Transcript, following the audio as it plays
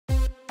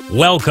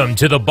Welcome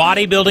to the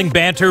Bodybuilding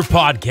Banter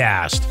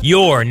Podcast,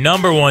 your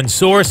number one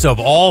source of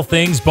all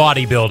things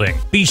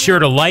bodybuilding. Be sure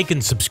to like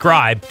and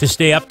subscribe to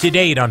stay up to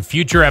date on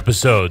future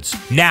episodes.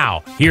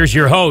 Now, here's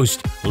your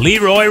host,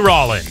 Leroy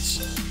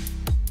Rollins.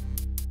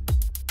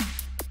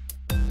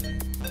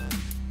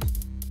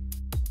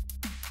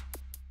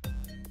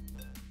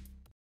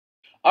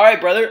 All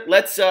right, brother,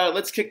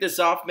 let's kick this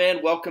off,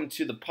 man. Welcome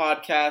to the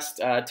podcast.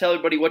 Tell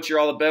everybody what you're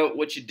all about,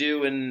 what you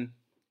do, and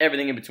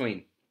everything in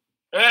between.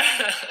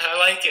 I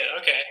like it.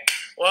 Okay.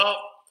 Well,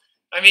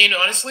 I mean,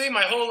 honestly,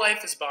 my whole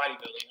life is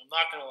bodybuilding. I'm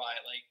not going to lie.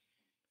 Like,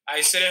 I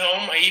sit at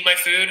home, I eat my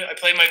food, I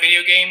play my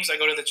video games, I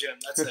go to the gym.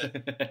 That's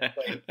it.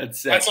 Like,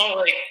 that's all.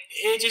 Like,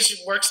 it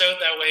just works out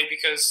that way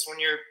because when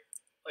you're,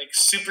 like,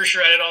 super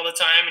shredded all the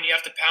time and you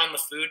have to pound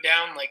the food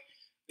down, like,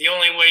 the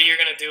only way you're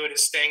going to do it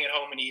is staying at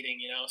home and eating,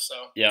 you know? So.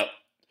 Yep.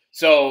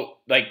 So,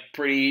 like,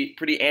 pretty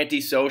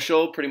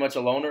antisocial, pretty much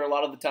a loner a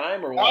lot of the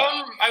time, or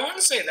what? I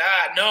wouldn't say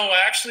that. No,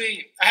 I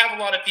have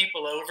a lot of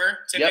people over,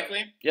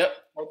 typically. Yep.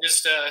 I'll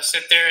just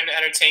sit there and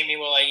entertain me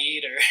while I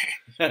eat, or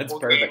that's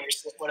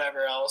perfect. Or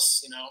whatever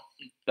else, you know.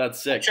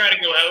 That's sick. I try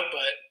to go out, but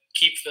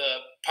keep the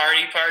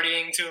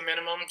partying to a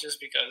minimum, just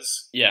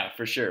because. Yeah,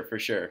 for sure.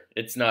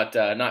 It's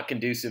not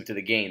conducive to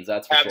the gains,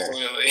 that's for sure.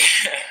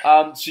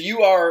 Absolutely.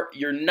 So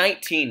you're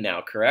 19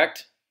 now,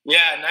 correct?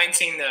 Yeah,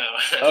 19 now.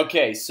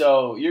 Okay,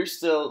 so you're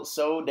still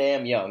so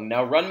damn young.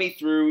 Now run me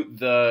through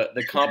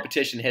the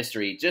competition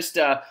history. Just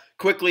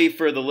quickly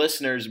for the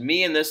listeners,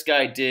 me and this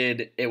guy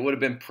it would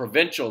have been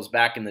provincials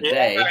back in the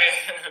day.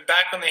 Right.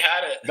 Back when they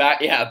had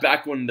it.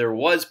 Back when there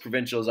was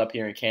provincials up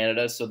here in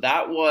Canada. So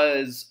that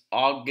was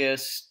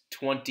August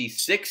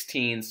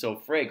 2016, so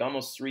frig,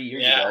 almost 3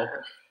 years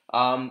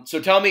ago.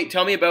 So tell me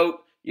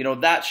about,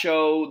 that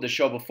show, the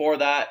show before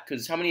that,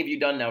 because how many have you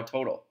done now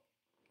total?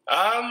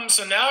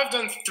 So now I've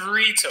done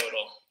 3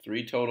 total.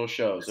 3 total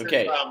shows.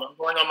 Okay. I'm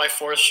going on my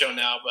 4th show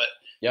now, but.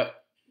 Yep.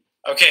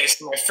 Okay,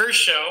 so my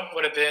first show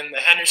would have been the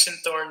Henderson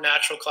Thorne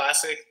Natural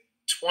Classic,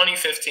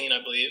 2015,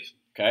 I believe.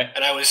 Okay.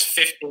 And I was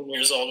 15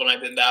 years old when I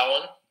did that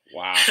one.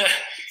 Wow.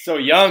 So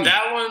young.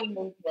 That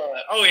one,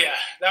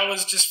 that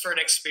was just for an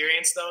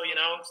experience, though,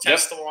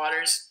 test the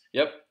waters.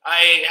 Yep.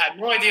 I had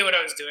no idea what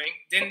I was doing.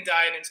 Didn't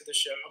dive into the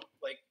show.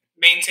 Like,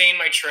 maintain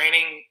my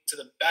training to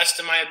the best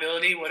of my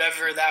ability,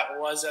 whatever that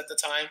was at the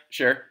time.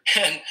 Sure.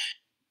 And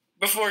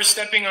before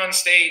stepping on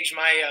stage,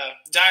 my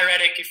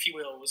diuretic, if you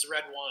will, was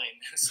red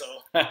wine. So,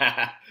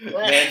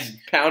 man's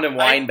pounding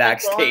wine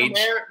backstage.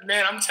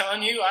 Man, I'm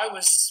telling you, I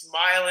was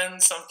smiling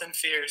something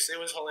fierce. It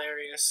was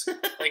hilarious.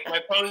 Like, my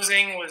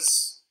posing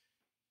was,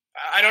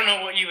 I don't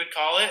know what you would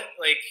call it.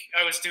 Like,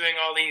 I was doing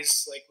all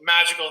these like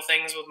magical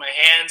things with my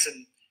hands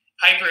and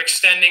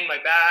hyperextending my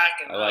back.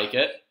 And I like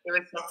it. It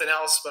was something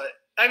else, but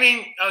I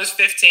mean, I was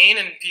 15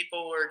 and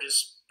people were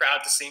just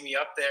proud to see me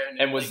up there.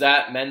 And was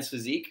that men's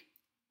physique?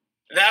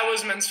 That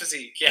was men's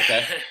physique, yeah.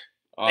 Okay.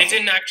 Awesome. They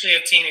didn't actually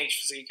have teenage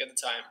physique at the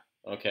time.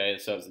 Okay,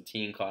 so it was a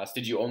teen class.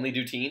 Did you only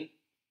do teen?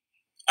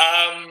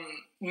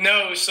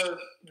 No, so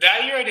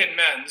that year I did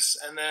men's,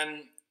 and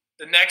then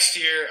the next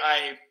year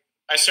I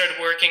started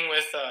working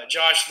with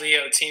Josh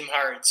Leo, Team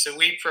Hard. So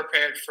we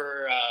prepared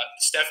for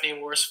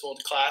Stephanie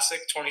Worsfold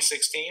Classic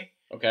 2016.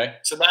 Okay.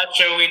 So that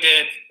show we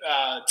did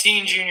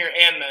teen, junior,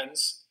 and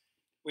men's.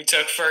 We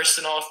took first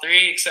in all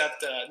 3,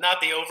 except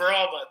not the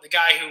overall, but the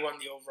guy who won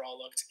the overall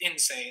looked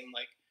insane,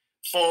 like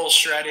full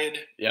shredded,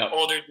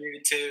 older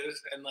dude too,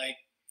 and like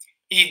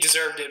he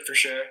deserved it for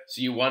sure.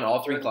 So you won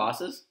all 3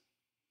 classes?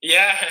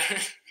 Yeah.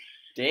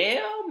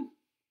 Damn.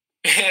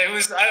 It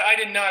was. I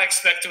did not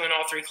expect to win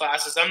all 3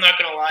 classes. I'm not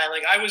gonna lie.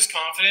 Like, I was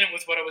confident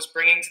with what I was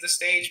bringing to the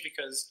stage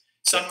because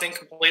something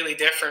completely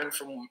different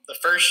from the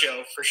first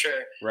show for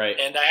sure. Right.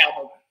 And I had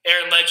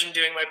Aaron Legend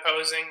doing my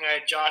posing. I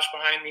had Josh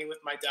behind me with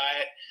my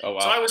diet. Oh wow.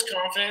 So I was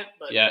confident,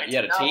 but yeah, you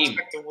had a team.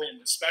 Expect to win,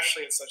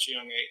 especially at such a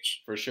young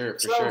age. For sure.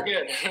 So that was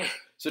good.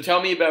 So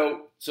tell me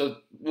about. So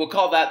we'll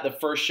call that the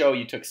first show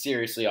you took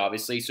seriously,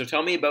 obviously. So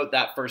tell me about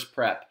that first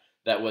prep.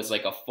 That was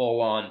like a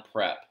full-on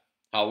prep.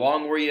 How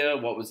long were you?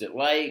 What was it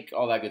like?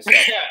 All that good stuff.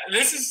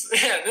 This is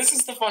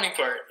the funny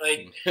part.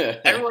 Like,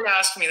 everyone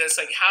asks me this,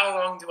 like, how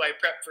long do I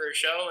prep for a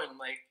show? And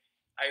like,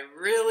 I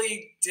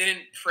really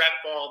didn't prep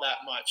all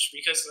that much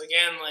because,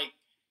 again, like,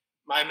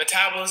 my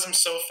metabolism's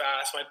so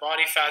fast, my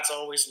body fat's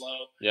always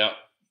low. Yeah.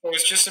 So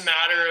it's just a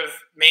matter of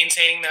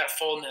maintaining that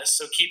fullness.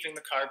 So keeping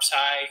the carbs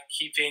high,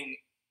 keeping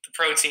the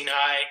protein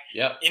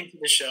high into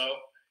the show.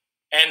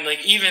 And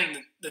like,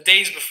 even the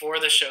days before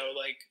the show,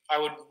 like, I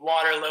would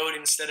water load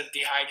instead of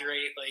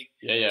dehydrate, like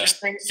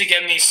just things to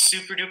get me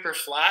super duper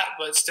flat,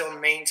 but still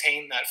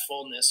maintain that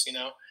fullness,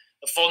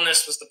 The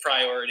fullness was the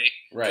priority.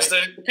 Right. Because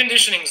the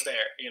conditioning's there,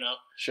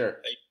 Sure.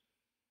 Like,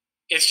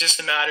 it's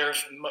just a matter of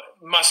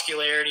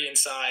muscularity and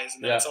size,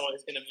 and that's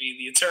always going to be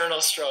the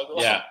eternal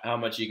struggle. Yeah, how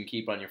much you can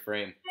keep on your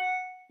frame.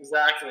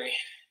 Exactly.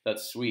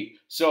 That's sweet.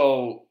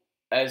 So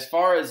as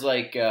far as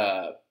like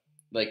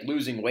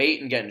losing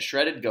weight and getting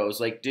shredded goes,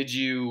 like, did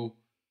you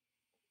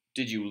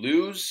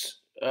lose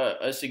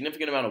a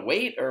significant amount of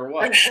weight or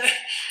what?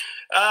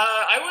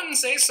 I wouldn't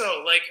say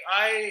so. Like,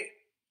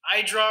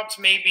 I dropped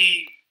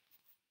maybe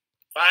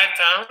 5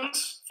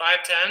 pounds,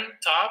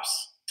 5'10",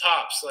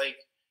 tops. Like,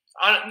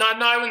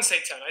 I wouldn't say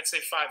 10. I'd say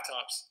 5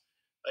 tops.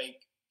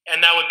 Like,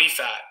 and that would be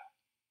fat.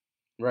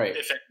 Right.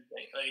 If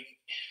anything,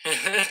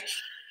 like,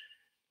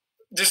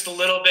 just a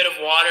little bit of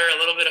water, a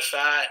little bit of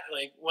fat,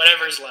 like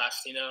whatever's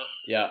left, you know?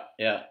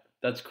 Yeah.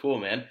 That's cool,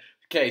 man.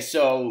 Okay,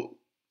 so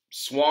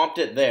swamped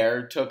it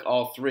there, took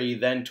all 3,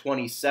 then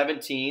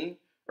 2017,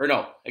 or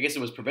no, I guess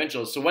it was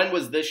provincials. So when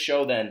was this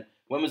show then?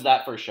 When was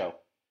that first show?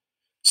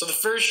 So the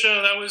first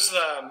show, that was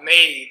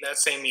May that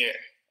same year.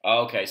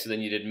 Oh, okay, so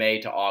then you did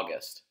May to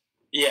August.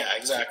 Yeah,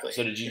 exactly.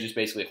 So did you just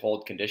basically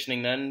hold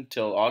conditioning then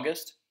till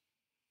August?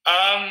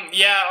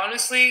 Yeah,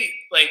 honestly,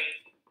 like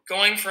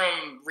going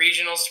from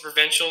regionals to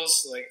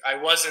provincials, like I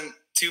wasn't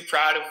too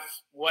proud of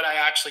what I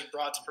actually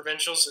brought to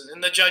provincials,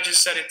 and the judges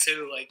said it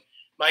too.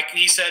 Like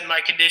he said,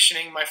 my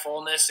conditioning, my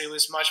fullness, it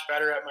was much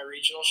better at my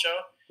regional show.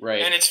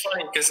 Right. And it's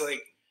funny because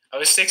like I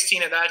was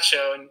 16 at that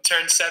show and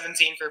turned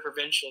 17 for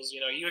provincials.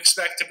 You know, you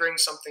expect to bring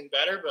something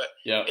better, but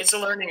it's a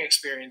learning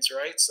experience,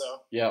 right?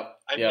 So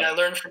I mean, I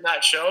learned from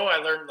that show. I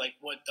learned like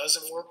what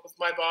doesn't work with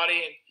my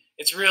body, and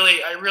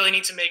I really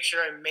need to make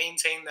sure I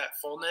maintain that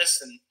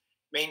fullness and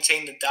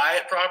maintain the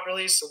diet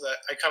properly so that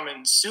I come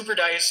in super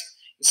diced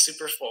and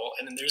super full.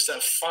 And then there's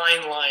that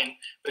fine line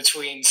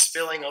between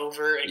spilling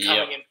over and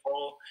coming in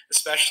full,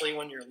 especially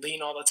when you're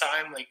lean all the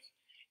time. Like,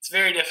 it's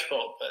very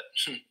difficult, but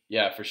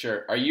yeah, for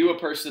sure. Are you a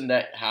person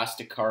that has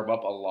to carb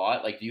up a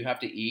lot? Like, do you have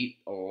to eat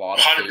a lot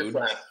of 100%, food?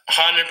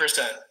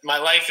 100%. My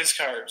life is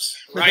carbs.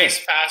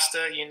 Rice,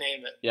 pasta, you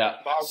name it. Yeah.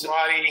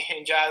 Basmati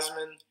and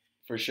jasmine.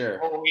 For sure.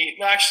 Whole wheat.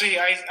 No, actually,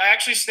 I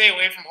actually stay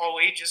away from whole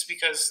wheat just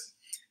because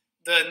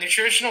the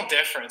nutritional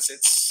difference,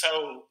 it's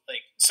so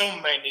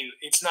minute.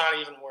 It's not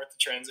even worth the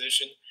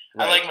transition.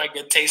 Right. I like my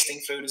good tasting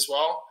food as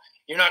well.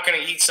 You're not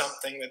going to eat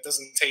something that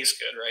doesn't taste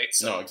good, right?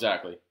 So, no,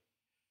 exactly.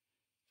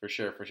 For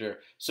sure.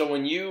 So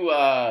when you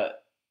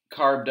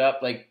carved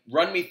up, like,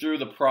 run me through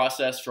the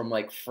process from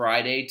like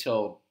Friday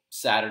till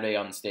Saturday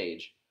on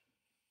stage.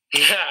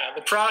 Yeah,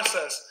 the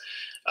process.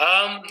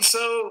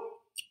 So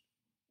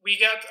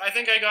I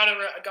think I got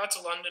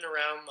to London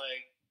around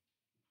like.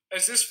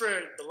 Is this for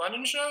the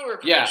London show or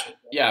provincial?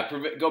 Yeah.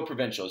 Go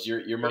provincials.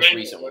 Your most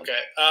recent one. Okay.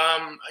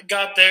 I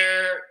got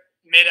there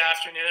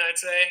mid-afternoon, I'd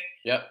say.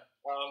 Yep.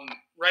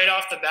 Right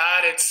off the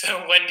bat, it's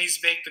Wendy's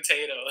baked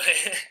potato.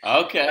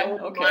 Okay.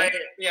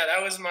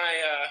 That was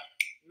my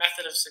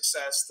method of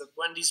success: the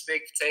Wendy's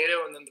baked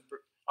potato, and then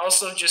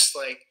also just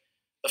like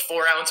the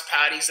 4-ounce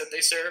patties that they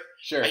serve.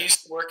 Sure. I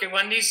used to work at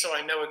Wendy's, so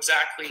I know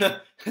exactly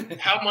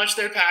how much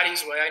their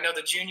patties weigh. I know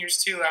the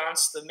junior's 2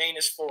 ounce, the main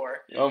is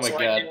 4. Oh my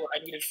God. I knew I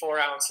needed 4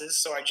 ounces,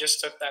 so I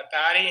just took that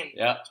patty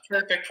and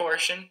perfect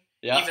portion.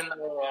 Yeah. Even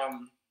though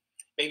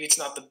maybe it's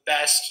not the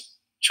best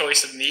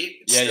choice of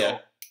meat.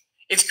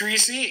 It's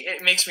greasy.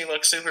 It makes me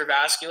look super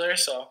vascular,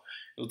 so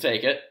you'll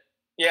take it.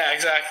 Yeah,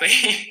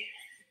 exactly.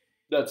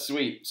 That's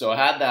sweet. So I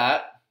had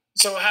that,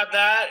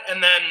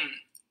 and then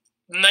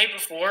the night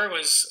before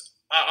was.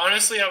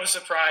 Honestly, I was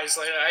surprised.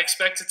 Like, I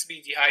expected to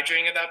be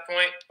dehydrating at that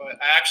point, but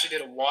I actually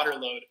did a water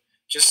load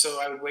just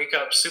so I would wake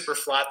up super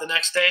flat the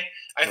next day.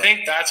 I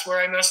think that's where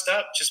I messed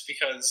up, just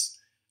because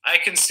I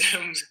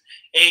consumed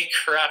a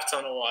crap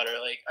ton of water.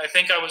 Like, I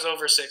think I was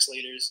over 6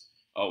 liters.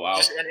 Oh, wow.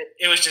 And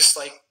it was just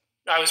like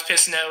I was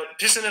pissing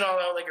it all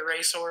out like a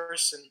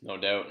racehorse. And no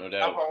doubt.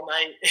 Up all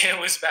night. It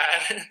was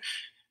bad.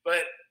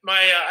 But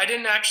I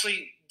didn't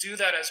actually do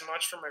that as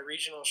much for my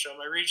regional show.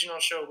 My regional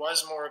show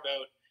was more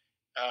about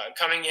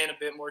coming in a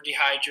bit more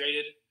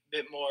dehydrated, a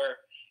bit more,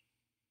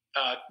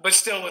 but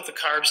still with the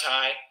carbs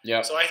high.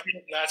 Yeah. So I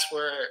think that's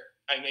where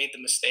I made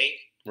the mistake.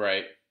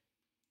 Right.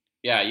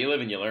 Yeah, you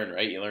live and you learn,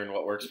 right? You learn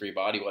what works for your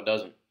body, what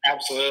doesn't.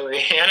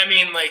 Absolutely. And I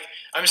mean, like,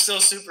 I'm still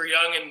super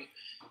young, and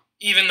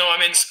even though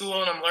I'm in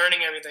school and I'm learning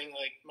everything,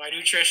 like, my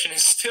nutrition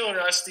is still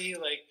rusty.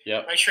 Like,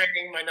 my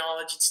training, my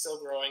knowledge, it's still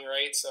growing,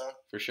 right? So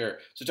for sure.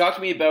 So talk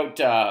to me about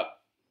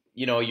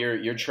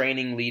your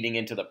training leading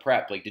into the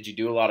prep. Like, did you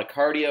do a lot of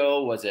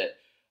cardio? Was it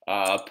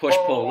push,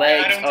 pull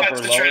legs, I don't up touch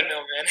or the lower? treadmill,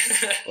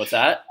 man. What's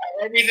that?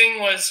 Everything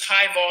was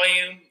high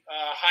volume,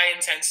 high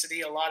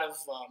intensity, a lot of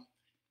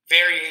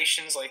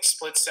variations like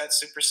split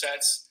sets,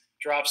 supersets,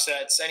 drop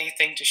sets,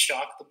 anything to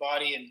shock the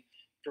body and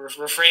to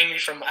refrain me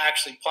from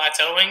actually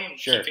plateauing and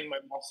keeping my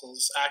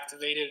muscles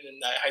activated in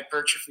that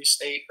hypertrophy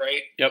state,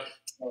 right? Yep.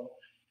 So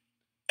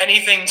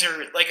anything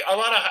to, like, a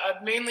lot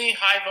of mainly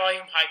high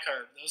volume, high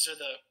carb. Those are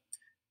the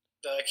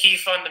key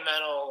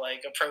fundamental,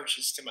 like,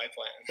 approaches to my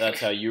plan. That's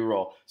how you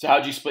roll. So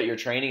how'd you split your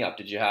training up?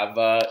 Did you have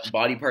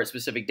body part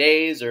specific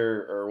days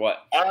or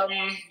what?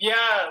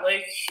 Yeah,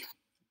 like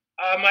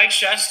my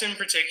chest in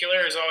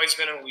particular has always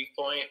been a weak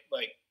point,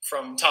 like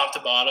from top to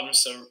bottom.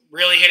 So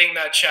really hitting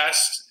that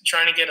chest,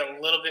 trying to get a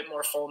little bit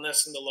more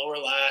fullness in the lower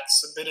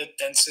lats, a bit of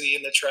density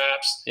in the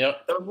traps.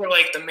 Yep. Those were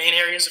like the main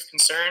areas of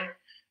concern,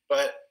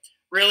 but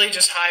really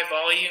just high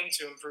volume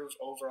to improve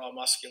overall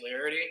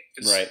muscularity.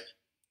 Right.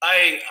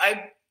 I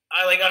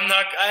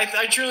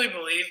truly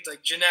believe,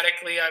 like,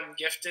 genetically I'm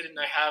gifted and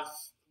I have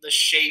the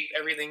shape,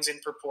 everything's in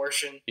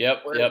proportion.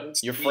 Yep.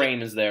 Your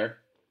frame is there.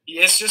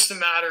 It's just a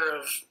matter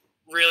of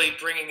really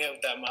bringing out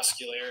that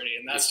muscularity,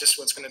 and that's just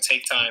what's going to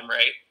take time,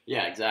 right?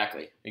 Yeah,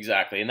 exactly.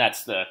 And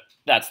that's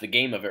the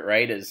game of it,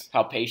 right? Is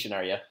how patient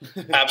are you?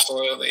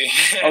 Absolutely.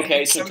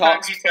 Okay, so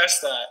sometimes you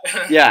test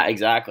that. Yeah,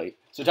 exactly.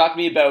 So talk to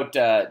me about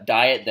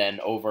diet then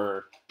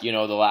over the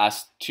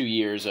last 2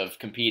 years of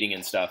competing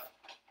and stuff.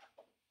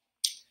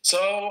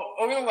 So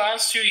over the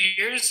last 2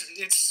 years,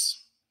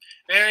 it's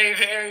very,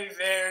 very,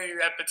 very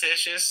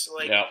repetitious.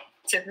 Like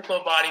typical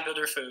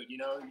bodybuilder food,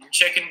 your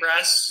chicken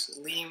breasts,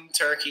 lean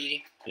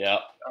turkey. Yeah.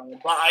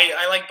 But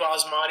I like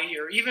basmati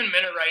or even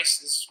minute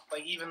rice. Is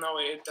like, even though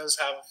it does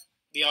have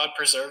the odd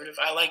preservative,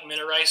 I like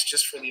minute rice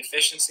just for the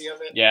efficiency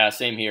of it. Yeah,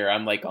 same here.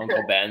 I'm like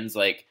Uncle Ben's,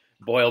 like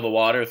boil the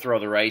water, throw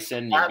the rice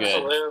in, you're good.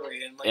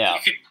 Absolutely, and you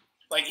could,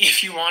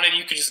 if you wanted,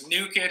 you could just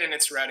nuke it and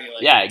it's ready.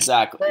 Like, yeah,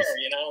 exactly. There,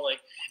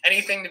 like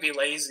anything to be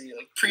lazy,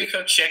 like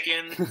pre-cooked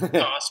chicken,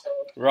 Costco.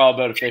 We're all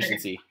about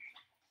efficiency.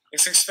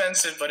 It's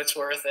expensive, but it's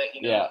worth it.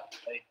 Yeah.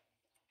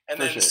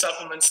 And then the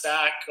supplement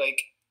stack,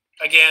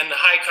 again,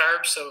 high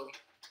carb. So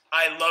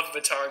I love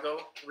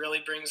Vitargo.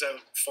 Really brings out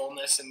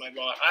fullness in my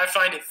body. I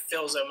find it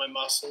fills out my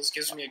muscles,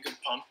 gives me a good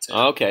pump too.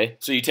 Okay,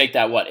 so you take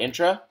that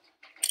intra?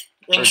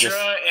 Intra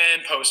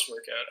and post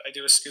workout. I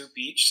do a scoop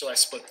each, so I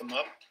split them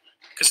up.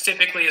 Because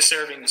typically a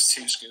serving is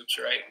 2 scoops,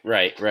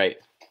 right? Right.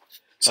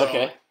 So,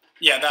 okay.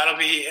 Yeah, that'll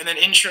be, and then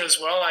intra as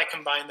well. I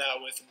combine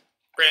that with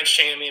branched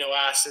chain amino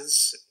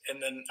acids,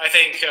 and then I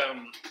think,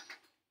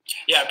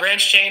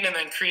 branched chain and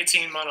then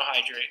creatine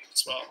monohydrate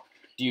as well.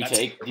 Do you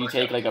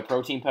take like a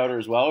protein powder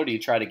as well, or do you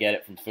try to get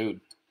it from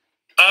food?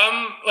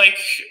 I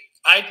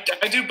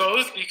do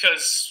both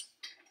because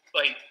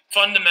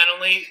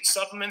fundamentally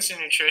supplements and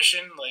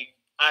nutrition,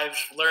 I've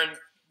learned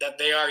that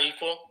they are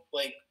equal.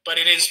 But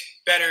it is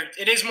better.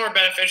 It is more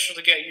beneficial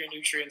to get your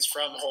nutrients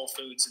from whole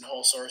foods and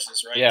whole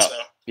sources, right? Yeah. So,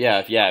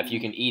 if you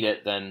can eat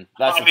it, then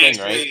that's the thing,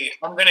 right?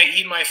 I'm gonna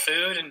eat my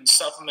food and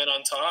supplement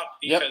on top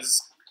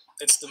because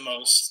it's the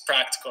most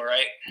practical,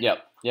 right?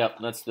 Yep.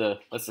 That's the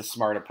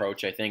smart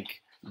approach, I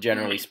think,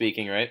 generally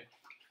speaking, right?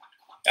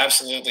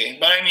 Absolutely.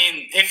 But I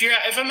mean, if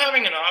I'm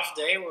having an off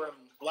day where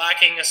I'm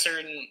lacking a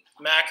certain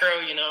macro,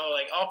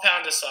 I'll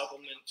pound a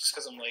supplement just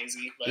because I'm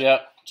lazy.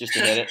 But just to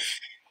hit it.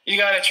 You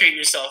got to treat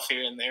yourself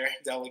here and there,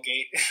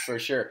 delegate. For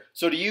sure.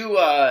 So do you,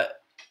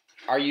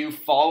 are you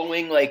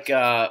following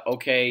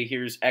okay,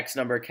 here's X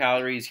number of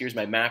calories, here's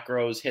my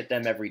macros, hit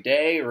them every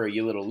day, or are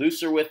you a little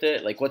looser with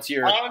it? What's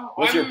your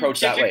approach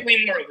that way? I'm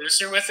typically more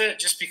looser with it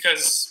just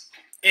because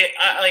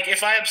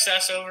if I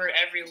obsess over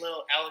every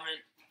little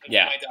element of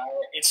my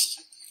diet,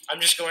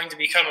 I'm just going to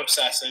become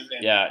obsessive.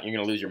 And you're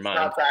going to lose your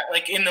mind.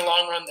 In the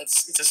long run,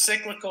 it's a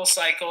cyclical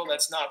cycle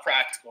that's not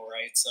practical,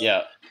 right?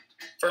 So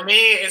for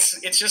me,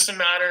 it's just a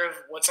matter of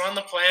what's on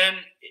the plan.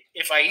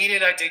 If I eat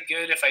it, I did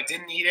good. If I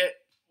didn't eat it,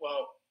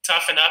 well,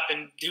 toughen up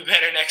and do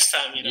better next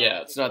time. Yeah,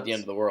 it's not the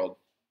end of the world.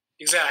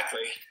 Exactly.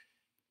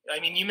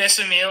 I mean, you miss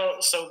a meal,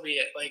 so be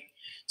it.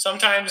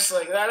 Sometimes,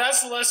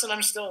 that's the lesson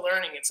I'm still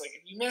learning. It's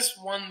if you miss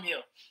one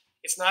meal,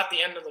 it's not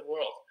the end of the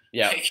world.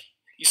 Yeah.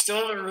 You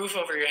still have a roof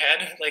over your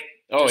head. Food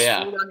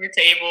on your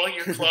table,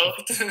 you're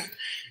clothed.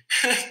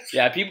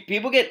 Yeah,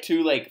 people get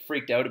too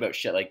freaked out about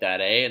shit like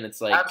that, eh? And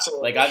it's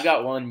absolutely. I've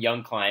got one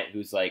young client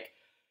who's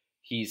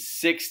he's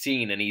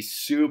 16 and he's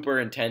super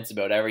intense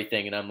about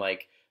everything, and I'm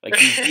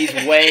he's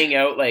weighing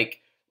out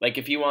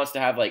if he wants to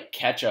have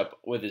ketchup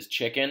with his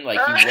chicken,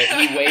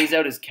 he weighs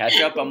out his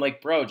ketchup. I'm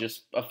bro,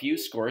 just a few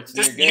squirts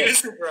and just you're good.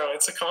 Use it, bro.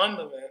 It's a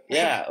condiment.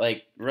 Yeah,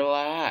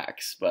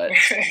 relax. But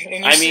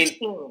I mean,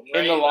 16,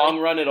 right? In the long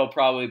run, it'll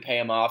probably pay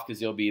him off because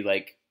he'll be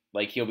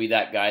he'll be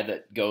that guy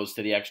that goes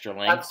to the extra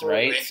lengths,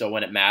 absolutely. Right? So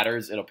when it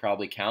matters, it'll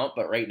probably count.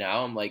 But right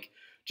now, I'm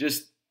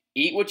just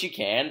eat what you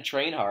can,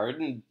 train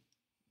hard, and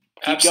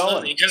keep absolutely.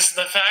 going. Because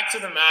the fact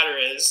of the matter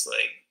is,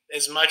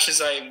 as much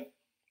as I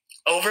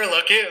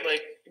overlook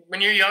it,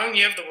 when you're young,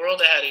 you have the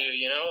world ahead of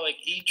you,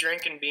 eat,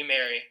 drink, and be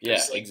merry. Yeah,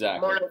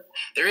 exactly.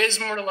 There is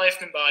more to life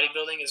than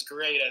bodybuilding, as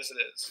great as it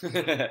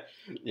is.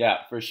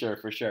 Yeah, for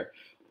sure.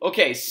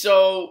 Okay,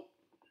 so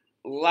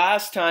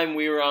last time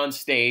we were on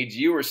stage,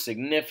 you were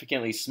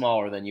significantly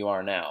smaller than you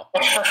are now.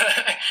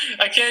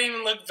 I can't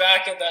even look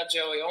back at that,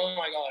 Joey. Oh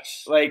my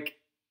gosh.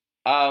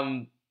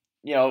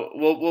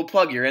 We'll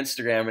plug your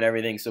Instagram and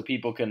everything so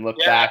people can look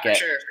back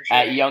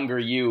at younger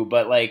you,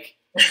 but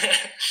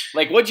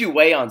what'd you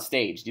weigh on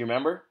stage? Do you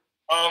remember?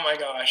 Oh my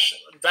gosh.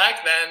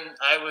 Back then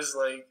I was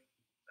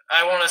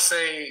I want to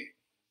say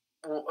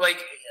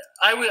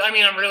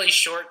I'm really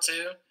short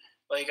too.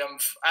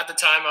 At the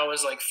time I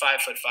was 5'5".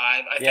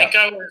 I think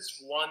I was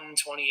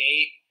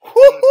 128,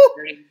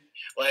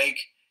 130,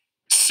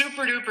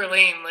 super duper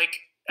lean.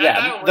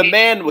 The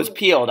man was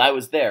peeled. I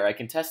was there. I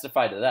can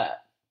testify to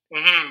that.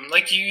 Mm-hmm.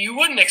 You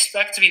wouldn't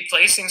expect to be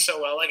placing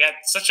so well, at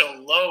such a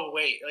low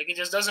weight. It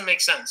just doesn't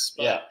make sense.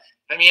 But,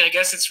 I mean, I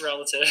guess it's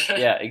relative.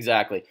 Yeah,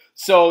 exactly.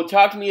 So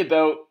talk to me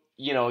about,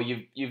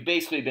 you've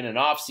basically been in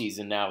off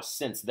season now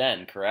since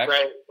then, correct?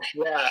 Right.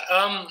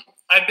 Yeah.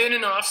 I've been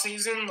in off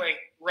season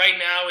right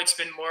now it's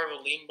been more of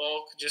a lean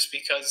bulk just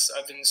because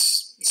I've been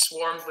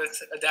swarmed with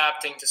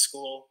adapting to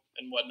school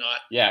and whatnot.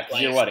 Yeah,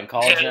 because you're what, in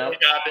college now?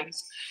 It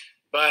happens.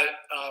 But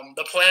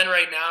the plan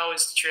right now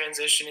is to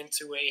transition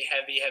into a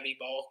heavy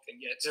bulk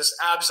and get just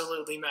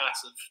absolutely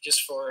massive.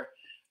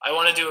 I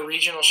want to do a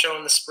regional show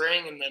in the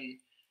spring, and then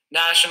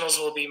nationals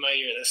will be my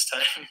year this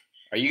time.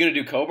 Are you going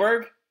to do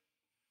Coburg?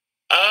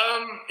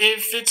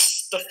 If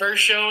it's the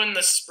first show in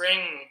the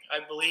spring,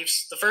 I believe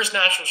the first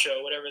national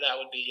show, whatever that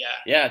would be. Yeah.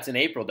 Yeah, it's in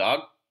April,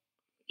 dog.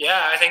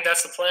 Yeah, I think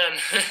that's the plan.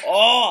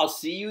 Oh, I'll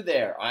see you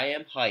there. I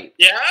am hyped.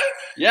 Yeah?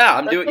 Yeah,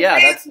 I'm doing. Yeah,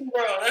 that's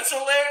bro. That's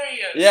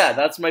hilarious. Yeah,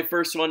 that's my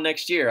first one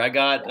next year. I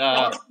got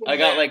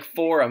like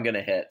 4 I'm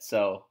gonna hit.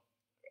 So.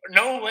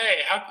 No way.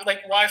 How?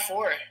 Like, why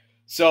 4?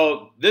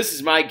 So this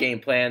is my game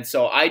plan.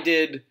 So I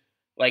did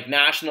like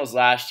nationals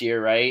last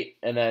year, right?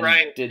 And then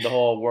did the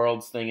whole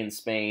worlds thing in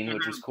Spain,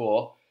 which was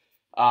cool.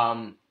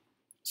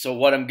 So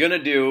what I'm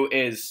gonna do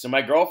is, so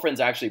my girlfriend's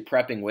actually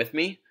prepping with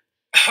me.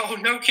 Oh,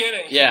 no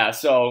kidding. Yeah,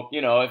 so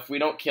if we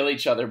don't kill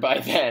each other by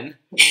then.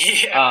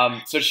 Yeah.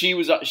 So she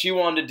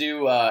wanted to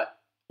do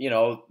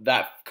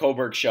that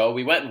Coburg show.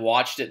 We went and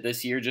watched it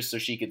this year just so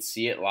she could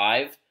see it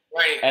live.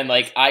 Right. And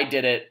like I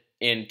did it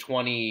in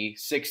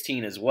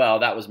 2016 as well.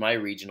 That was my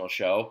regional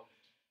show.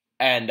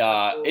 And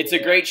it's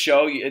a great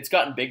show. It's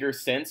gotten bigger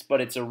since,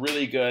 but it's a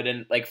really good,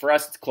 and like for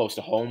us it's close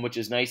to home, which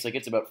is nice. Like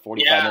it's about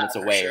 45 minutes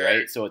away,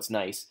 right? So it's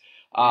nice.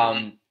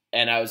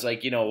 And I was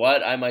like, you know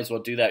what? I might as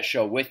well do that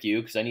show with you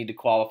because I need to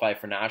qualify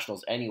for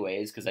nationals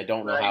anyways because I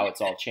don't know how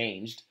it's all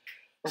changed.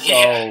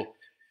 So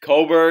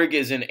Coburg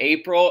is in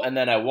April, and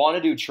then I want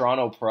to do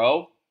Toronto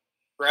Pro.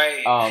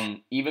 Right.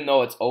 Even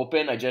though it's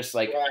open, I just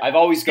I've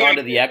always gone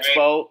to the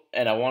expo,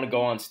 and I want to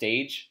go on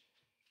stage.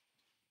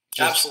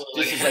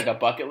 Absolutely. This is like a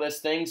bucket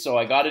list thing. So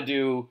I got to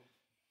do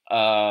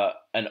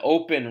an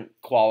open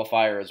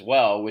qualifier as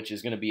well, which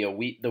is going to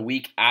be the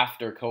week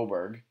after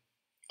Coburg.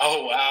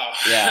 Oh, wow.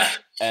 Yeah.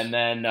 And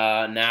then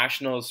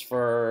nationals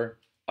for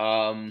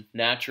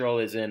natural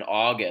is in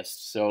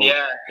August. So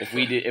if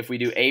we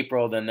do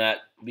April, then that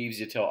leaves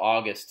you till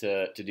August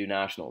to do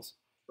nationals.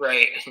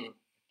 Right.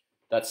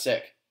 That's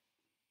sick.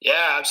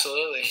 Yeah,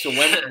 absolutely. So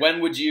when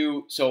would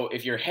you? So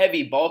if you're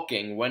heavy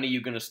bulking, when are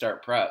you going to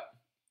start prep?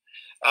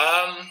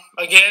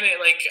 Again,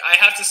 I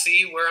have to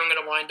see where I'm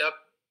going to wind up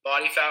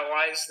body fat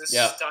wise this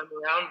time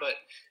around, but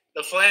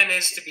the plan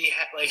is to be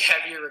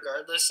heavier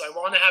regardless. I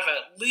want to have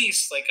at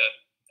least like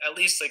a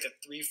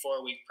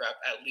 3-4 week prep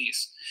at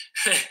least,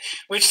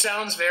 which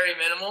sounds very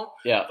minimal.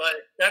 Yeah, but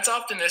that's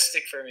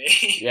optimistic for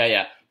me.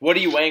 Yeah. What are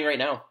you weighing right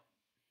now?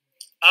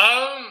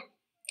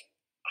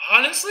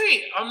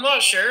 Honestly, I'm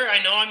not sure.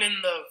 I know I'm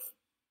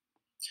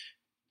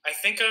I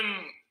think I'm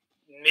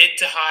mid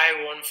to high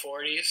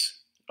 140s.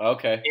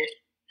 Okay.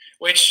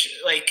 Which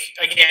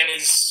again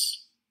is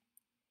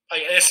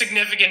a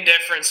significant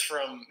difference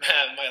from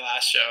my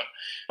last show.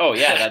 Oh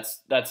yeah,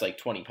 that's like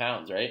 20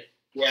 pounds, right?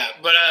 Yeah,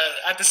 but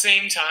at the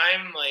same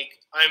time,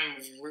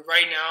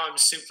 I'm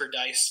super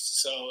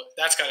diced, so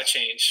that's got to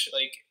change.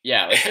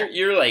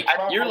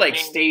 You're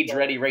stage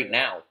ready right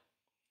now.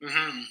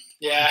 Mm-hmm.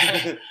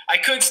 Yeah, I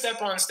could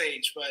step on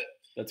stage, but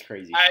that's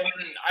crazy.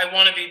 I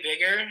want to be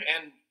bigger,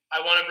 and I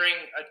want to bring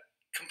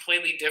a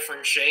completely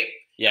different shape.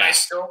 Yeah, and I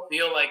still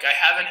feel like I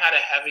haven't had a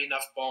heavy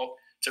enough bulk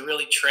to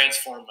really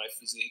transform my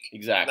physique.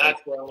 Exactly. And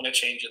that's where I'm going to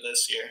change it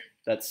this year.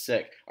 That's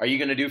sick. Are you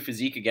going to do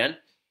physique again?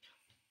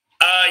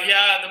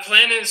 Yeah, the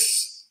plan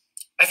is,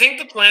 I think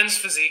the plan's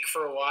physique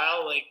for a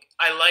while.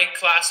 I like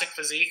classic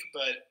physique,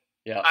 but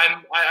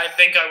I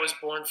think I was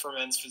born for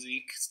men's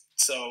physique.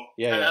 So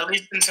at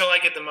least until I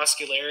get the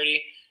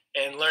muscularity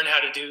and learn how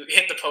to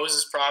hit the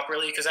poses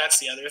properly, because that's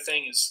the other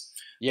thing is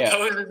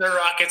poses are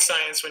rocket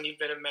science when you've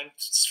been a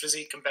men's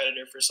physique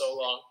competitor for so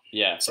long.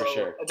 Yeah, for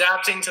sure.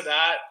 Adapting to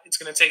that, it's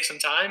going to take some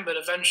time, but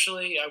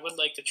eventually I would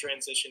like to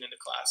transition into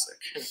classic.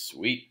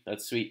 Sweet.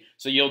 That's sweet.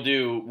 So you'll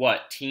do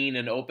what, teen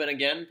and open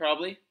again,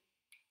 probably?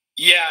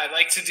 Yeah, I'd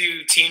like to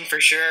do teen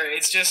for sure.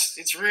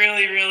 It's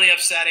really, really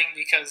upsetting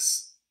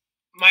because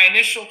my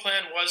initial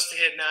plan was to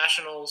hit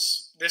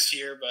nationals this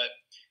year, but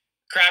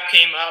crap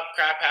came up.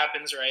 Crap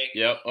happens, right?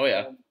 Yep. Oh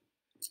yeah.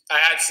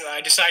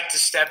 I decided to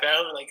step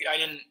out.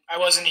 I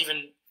wasn't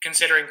even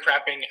considering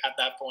prepping at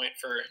that point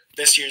for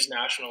this year's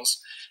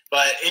nationals.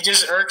 But it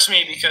just irks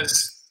me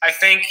because I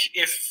think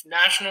if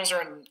nationals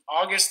are in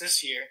August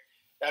this year,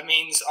 that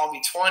means I'll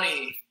be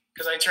 20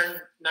 because I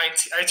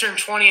turned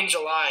 20 in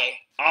July.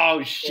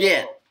 Oh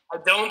shit. So I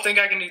don't think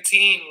I can do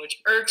teen, which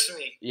irks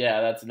me.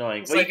 Yeah, that's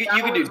annoying. Well, you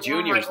can do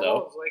juniors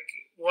though.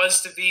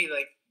 Was to be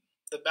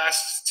the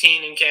best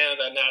teen in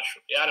Canada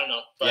naturally. I don't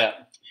know,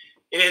 but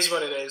it is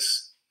what it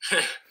is.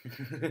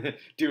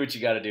 Do what you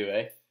got to do,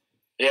 eh?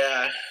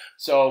 Yeah.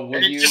 So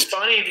it's just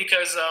funny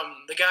because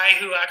the guy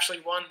who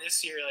actually won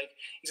this year,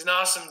 he's an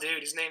awesome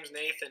dude. His name's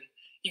Nathan.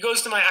 He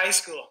goes to my high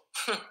school.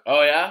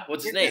 Oh yeah,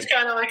 what's his name? It's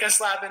kind of like a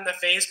slap in the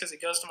face because he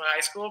goes to my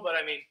high school, but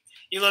I mean,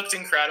 he looked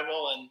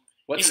incredible and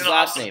what's he's his an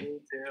last awesome name?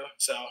 dude too.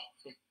 So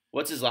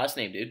what's his last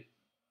name, dude?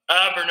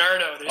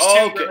 Bernardo. There's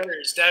two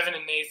brothers, Devin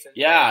and Nathan.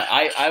 Yeah,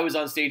 I was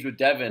on stage with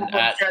Devin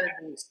at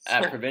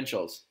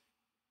Provincials.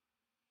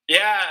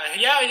 Yeah,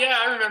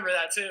 I remember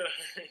that too.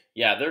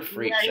 Yeah, they're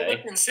freaks. Yeah, he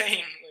looked insane.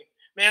 Like,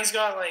 man's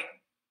got like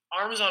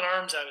arms on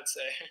arms, I would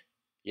say.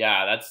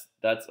 Yeah,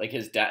 that's like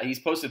his dad. He's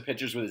posted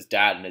pictures with his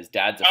dad, and his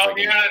dad's a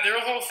yeah, they're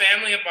a whole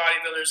family of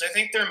bodybuilders. I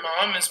think their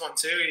mom is one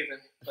too, even.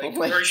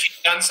 Like, or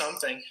she's done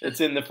something. It's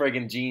in the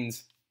friggin'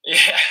 genes.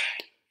 Yeah.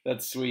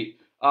 That's sweet.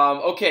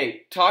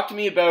 Okay, talk to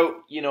me about,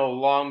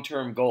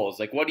 long-term goals.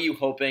 Like, what are you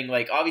hoping?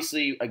 Like,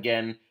 obviously,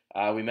 again,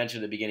 we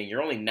mentioned at the beginning,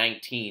 you're only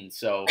 19,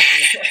 so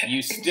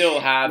you still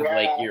have,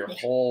 like, your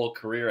whole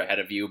career ahead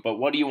of you. But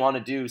what do you want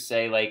to do,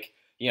 say, like,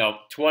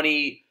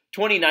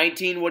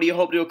 2019, what do you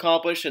hope to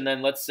accomplish? And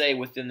then let's say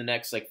within the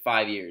next,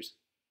 5 years.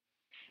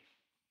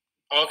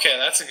 Okay,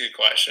 that's a good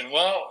question.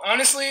 Well,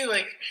 honestly,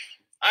 like,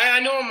 I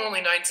know I'm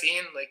only 19.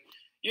 Like,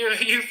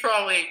 you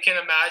probably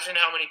can imagine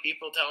how many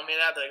people tell me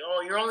that. They're like, oh,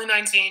 you're only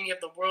 19. You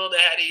have the world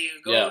ahead of you.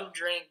 Go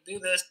drink, do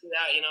this, do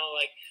that.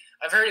 Like,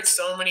 I've heard it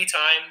so many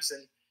times.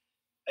 And,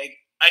 like,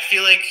 I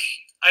feel like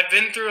I've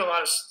been through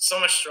so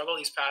much struggle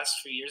these past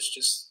few years,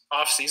 just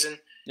off season.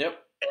 Yep.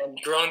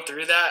 And grown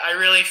through that. I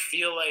really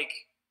feel like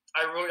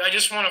I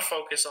just want to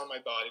focus on my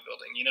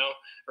bodybuilding,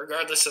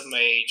 regardless of my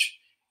age.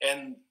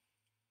 And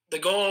the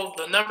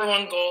number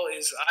one goal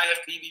is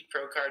IFBB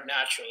Pro Card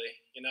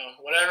naturally,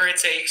 whatever it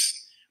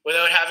takes,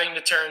 without having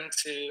to turn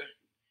to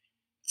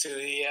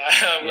the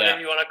whatever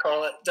you want to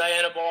call it,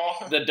 Diana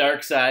Ball. The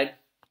dark side.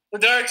 The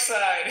dark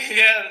side,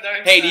 yeah, the dark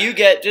side. Hey, do you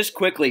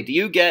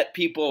get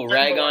people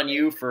rag on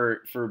you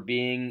for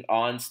being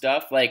on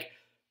stuff? Like,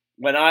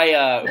 when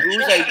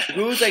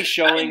who was I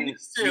showing? I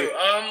used to.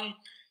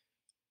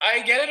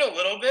 I get it a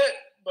little bit,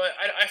 but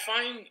I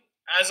find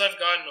as I've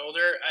gotten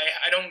older,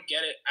 I don't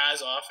get it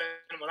as often.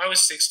 When I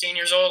was 16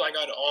 years old, I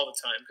got it all the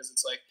time because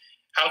it's like,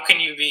 how can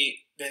you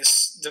be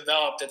this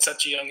developed at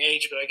such a young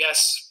age? But I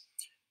guess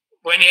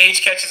when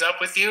age catches up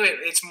with you,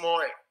 it's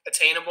more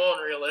attainable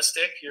and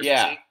realistic, your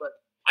physique. But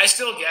I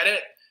still get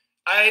it.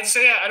 I'd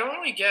say I don't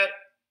really get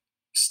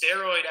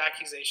steroid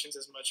accusations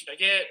as much. I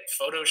get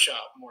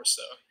Photoshop more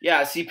so.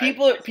 Yeah, see,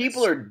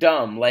 people are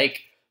dumb.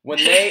 Like, when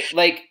they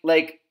like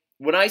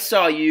when I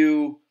saw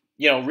you,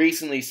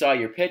 recently saw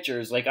your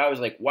pictures, like, I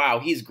was like, wow,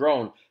 he's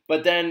grown.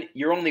 But then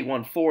you're only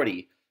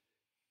 140.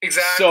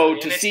 Exactly. So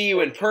to see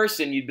you in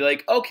person, you'd be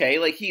like, okay,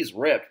 like, he's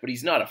ripped, but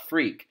he's not a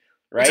freak,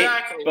 right?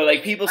 Exactly. But,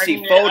 like, people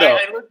see photos.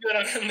 I look good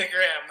on the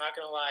gram, not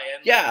going to lie.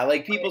 And,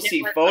 like, people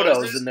see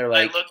photos and they're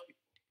like, I look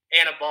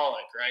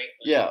anabolic, right?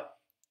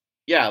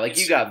 Yeah, like,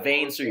 you got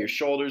veins through your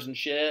shoulders and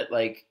shit,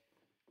 like.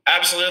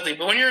 Absolutely.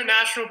 But when you're a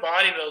natural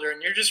bodybuilder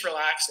and you're just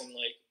relaxing,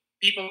 like,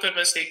 people could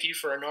mistake you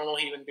for a normal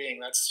human being.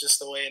 That's just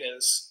the way it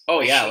is.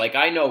 Oh, yeah. Like,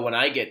 I know when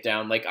I get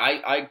down, like,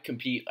 I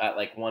compete at,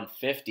 like,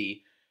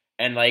 150.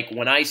 And, like,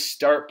 when I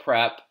start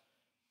prep,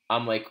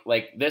 I'm like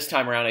this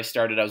time around I was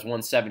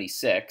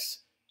 176.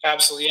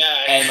 Absolutely,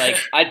 yeah. And, like,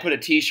 I'd put a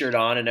T-shirt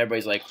on and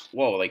everybody's like,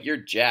 whoa, like, you're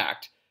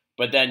jacked.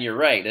 But then you're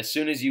right. As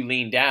soon as you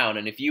lean down,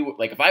 and if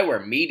I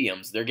wear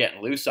mediums, they're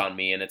getting loose on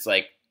me. And it's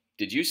like,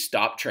 did you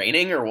stop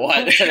training or what?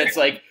 And it's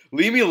like,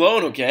 leave me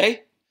alone,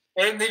 okay?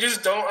 And they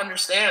just don't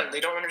understand.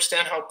 They don't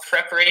understand how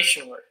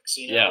preparation works,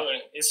 Yeah.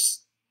 And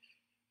it's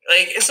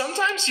like,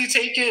 sometimes you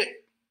take it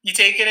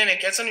and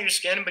it gets under your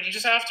skin, but you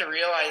just have to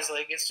realize,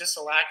 like, it's just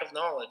a lack of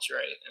knowledge,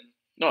 right? And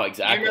no,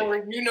 exactly.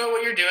 You know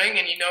what you're doing,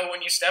 and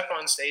when you step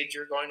on stage,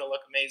 you're going to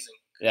look amazing.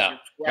 Yeah.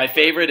 My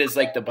favorite is,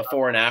 like, the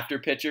before and after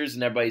pictures,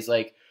 and everybody's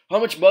like, how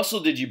much muscle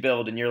did you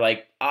build? And you're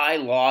like, I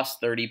lost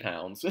 30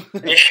 pounds.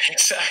 Yeah,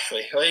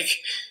 exactly. Like,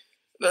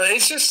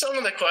 it's just some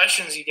of the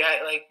questions you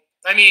get. Like,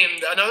 I mean,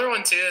 another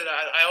one too that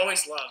I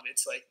always love.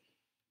 It's like,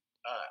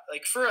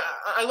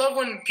 I love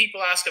when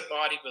people ask a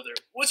bodybuilder,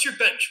 "What's your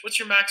bench? What's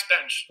your max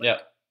bench?" Like, yeah.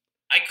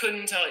 I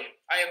couldn't tell you.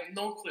 I have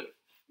no clue.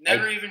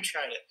 Never even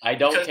tried it. I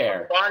don't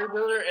care. I'm a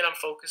bodybuilder and I'm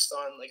focused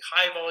on, like,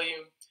 high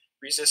volume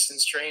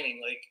resistance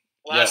training. Like,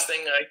 last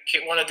thing I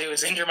want to do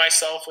is injure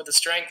myself with a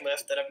strength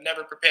lift that I've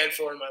never prepared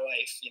for in my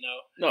life.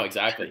 No,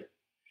 exactly.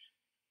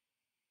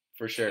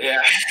 For sure.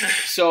 Yeah.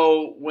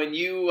 So when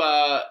you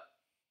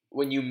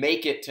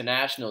make it to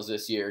nationals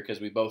this year, because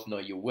we both know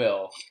you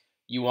will,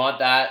 you want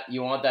that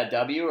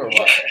W or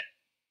what?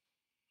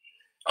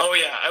 Oh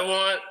yeah,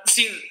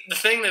 the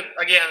thing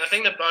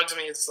that bugs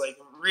me is, like,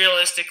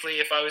 realistically,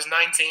 if I was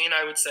 19,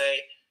 I would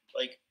say,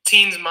 like,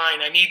 teen's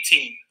mine. I need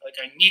teen. Like,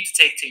 I need to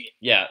take teen.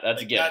 Yeah,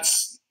 that's like, a given.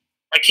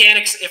 I can't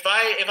if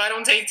I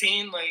don't take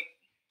teen, like,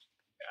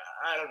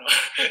 I don't know.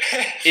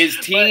 Is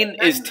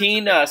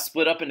teen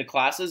split up into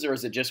classes, or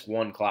is it just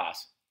one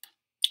class?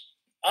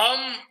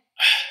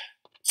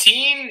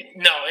 Teen,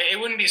 no, it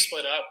wouldn't be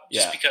split up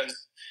just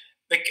because,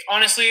 like,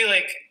 honestly,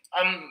 like,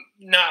 I'm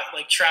not,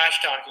 like,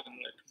 trash talking the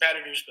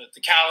competitors, but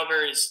the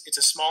caliber it's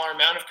a smaller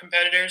amount of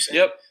competitors.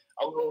 And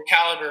a lower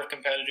caliber of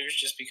competitors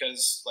just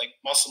because, like,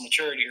 muscle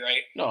maturity,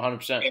 right? No,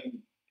 100%.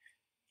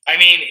 I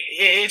mean,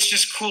 it's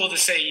just cool to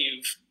say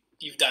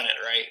you've done it,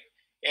 right?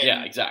 And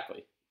yeah,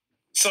 exactly.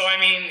 So, I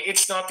mean,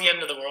 it's not the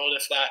end of the world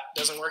if that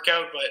doesn't work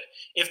out. But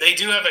if they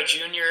do have a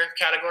junior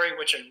category,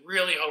 which I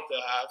really hope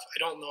they'll have, I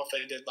don't know if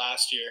they did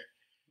last year.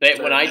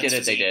 When I did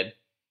it, they did.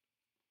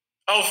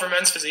 Oh, for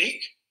men's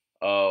physique?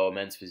 Oh,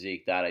 men's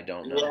physique, that I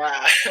don't know.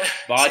 Yeah.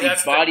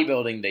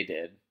 Bodybuilding, they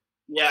did.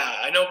 Yeah,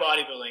 I know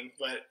bodybuilding,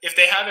 but if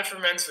they have it for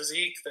men's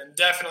physique, then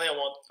definitely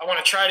I want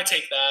to try to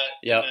take that.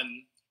 Yeah. And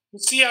then we'll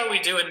see how we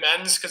do in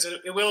men's, because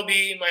it will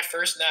be my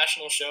first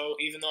national show,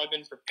 even though I've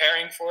been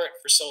preparing for it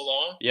for so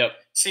long. Yep.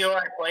 See how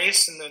I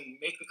place and then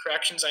make the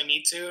corrections I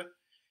need to.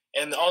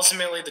 And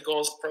ultimately, the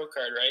goal is a pro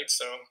card, right?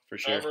 So for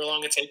sure, however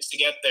long it takes to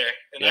get there.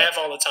 And I have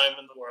all the time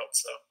in the world,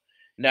 so.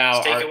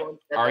 Now,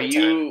 are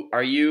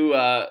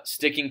you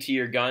sticking to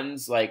your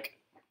guns, like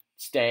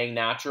staying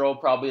natural,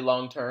 probably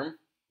long term?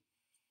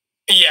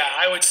 Yeah,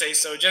 I would say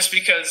so. Just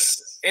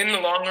because in the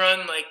long run,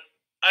 like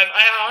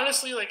I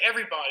honestly, like,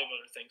 every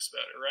bodybuilder thinks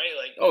about it, right?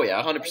 Like, oh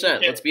yeah,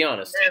 100%. Let's be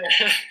honest.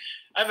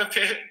 I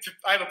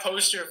have a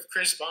poster of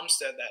Chris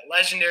Bumstead, that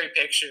legendary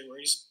picture where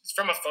it's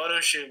from a photo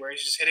shoot where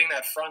he's just hitting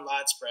that front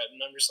lat spread,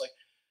 and I'm just like,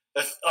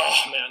 oh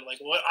man, like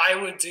what I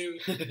would do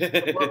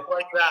to look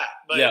like that.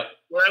 But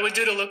what I would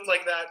do to look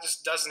like that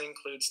just doesn't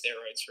include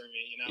steroids for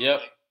me, you know?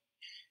 Like,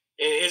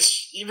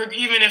 it's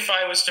even if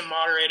I was to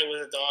moderate it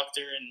with a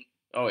doctor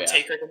and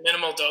take like a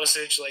minimal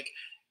dosage, like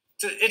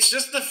it's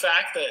just the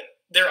fact that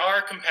there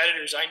are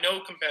competitors. I know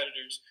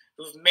competitors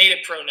who've made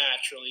it pro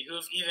naturally,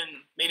 who've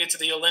even made it to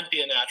the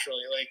Olympia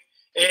naturally. Like,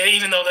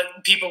 even though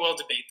that people will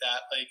debate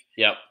that, like,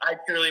 I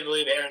truly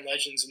believe Aaron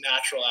Legend's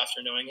natural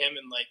after knowing him,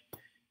 and like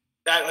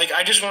that, like,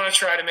 I just want to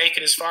try to make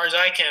it as far as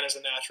I can as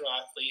a natural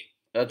athlete.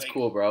 That's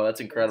cool, bro. That's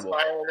incredible.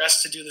 Inspire the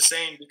rest to do the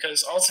same,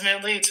 because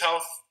ultimately it's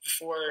health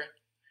before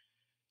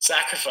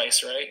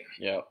sacrifice, right?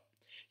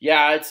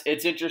 Yeah,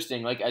 it's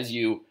interesting. Like, as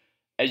you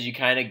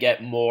kind of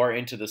get more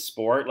into the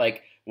sport,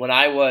 like when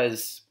I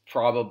was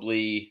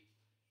probably,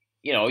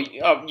 you know,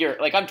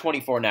 I'm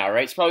 24 now,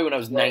 right? It's probably when I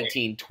was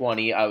 19,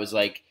 20, I was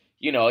like,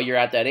 you know, you're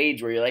at that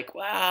age where you're like,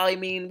 wow, I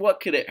mean, what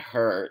could it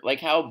hurt? Like,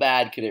 how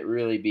bad could it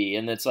really be?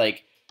 And it's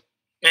like,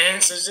 man,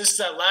 so it's just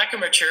that lack of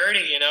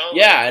maturity, you know?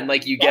 Yeah, and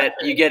like you get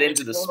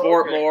into the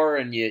sport more,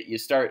 and you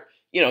start,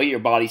 you know, your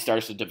body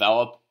starts to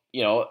develop,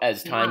 you know,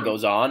 as time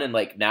goes on. And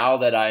like now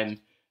that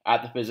I'm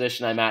at the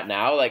position I'm at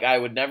now, like I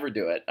would never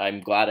do it.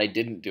 I'm glad I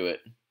didn't do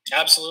it.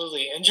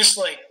 Absolutely. And just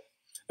like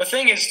the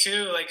thing is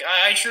too, like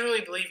I truly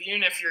believe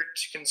even if you're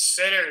to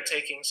consider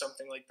taking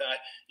something like that,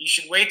 you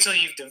should wait till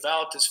you've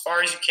developed as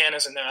far as you can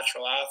as a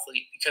natural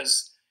athlete,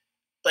 because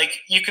like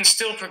you can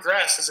still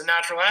progress as a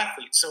natural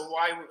athlete. So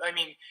why? I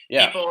mean,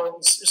 people are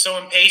so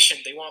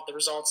impatient; they want the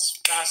results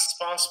as fast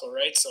as possible,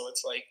 right? So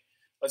it's like,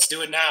 let's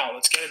do it now.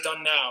 Let's get it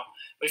done now.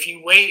 But if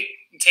you wait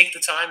and take the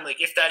time,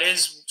 like if that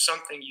is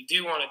something you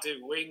do want to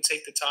do, wait and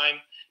take the time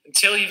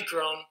until you've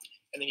grown,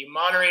 and then you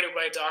moderate it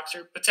by a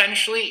doctor.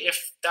 Potentially,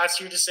 if that's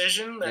your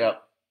decision, then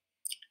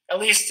at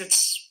least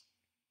it's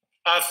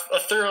a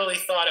thoroughly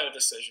thought out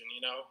decision,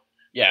 you know?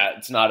 Yeah,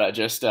 it's not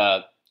just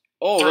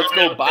let's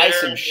go buy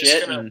some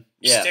shit and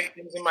stick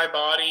things in my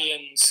body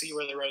and see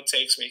where the road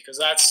takes me, because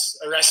that's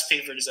a recipe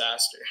for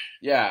disaster.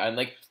 Yeah, and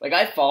like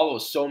I follow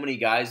so many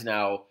guys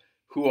now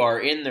who are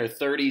in their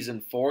 30s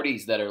and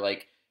 40s that are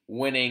like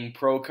winning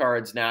pro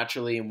cards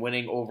naturally and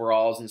winning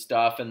overalls and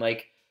stuff, and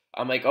like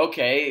I'm like,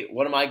 okay,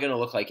 what am I gonna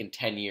look like in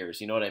 10 years?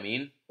 You know what I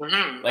mean?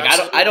 Mm-hmm, like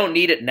I don't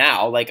need it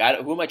now. Like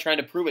who am I trying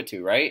to prove it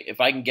to, right?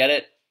 If I can get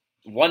it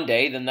one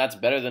day, then that's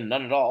better than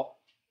none at all.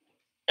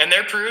 And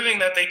they're proving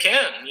that they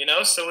can, you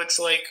know? So it's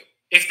like,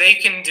 if they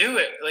can do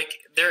it, like,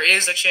 there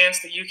is a chance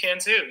that you can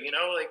too, you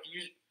know? Like,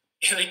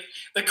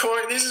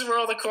 this is where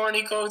all the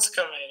corny quotes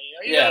come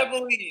in, you know? You gotta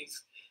believe.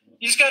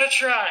 You just gotta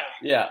try.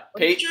 Yeah.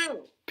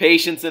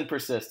 Patience and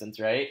persistence,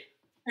 right?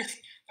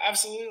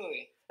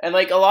 Absolutely. And,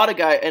 like, a lot of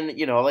guys, and,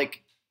 you know,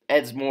 like,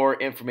 as more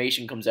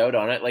information comes out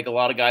on it, like, a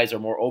lot of guys are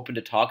more open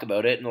to talk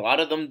about it, and a lot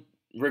of them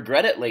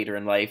regret it later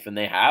in life, and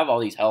they have all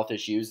these health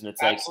issues, and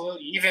it's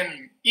absolutely.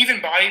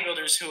 Even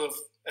bodybuilders who have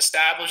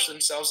established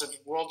themselves as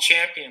world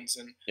champions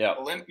and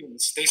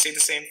Olympians, they say the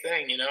same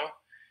thing, you know?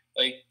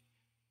 Like,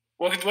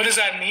 what does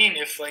that mean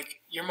if, like,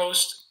 your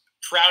most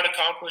proud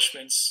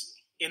accomplishments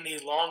in the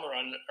long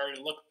run are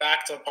looked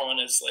back upon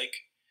as, like,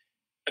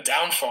 a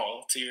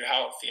downfall to your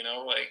health, you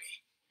know? Like,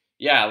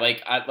 yeah,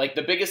 like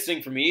the biggest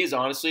thing for me is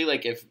honestly,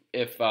 like, if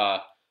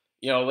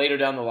you know, later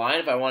down the line,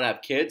 if I want to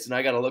have kids and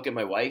I got to look at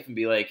my wife and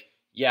be like,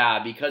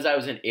 yeah, because I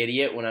was an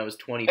idiot when I was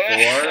 24,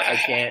 I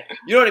can't.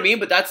 You know what I mean?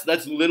 But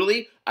that's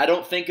literally, I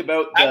don't think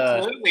about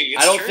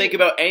think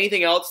about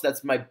anything else.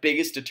 That's my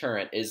biggest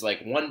deterrent, is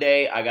like one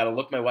day I got to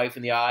look my wife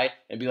in the eye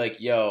and be like,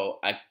 yo,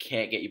 I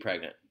can't get you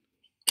pregnant.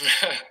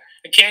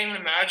 I can't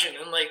even imagine.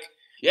 And like,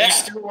 you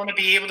still want to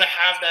be able to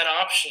have that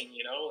option,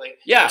 you know? Like,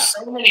 there's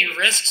so many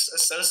risks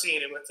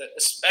associated with it,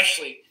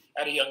 especially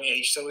at a young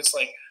age. So it's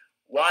like,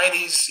 why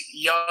these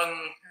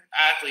young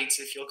athletes,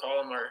 if you'll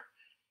call them, are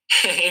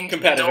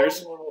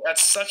competitors at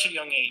such a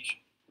young age.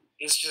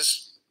 It's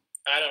just,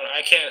 I don't know.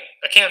 I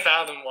can't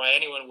fathom why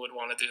anyone would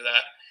want to do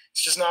that.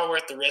 it's just not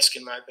worth the risk,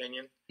 in my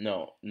opinion.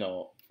 No,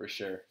 for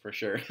sure.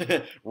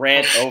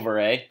 Rant over,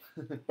 eh?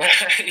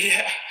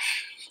 Yeah.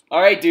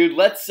 All right, dude.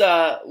 Let's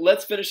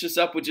finish this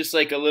up with just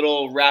like a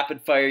little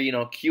rapid fire,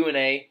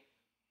 Q&A.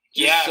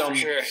 Yeah, for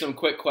sure. Some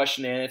quick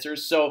question and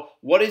answers. So,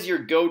 what is your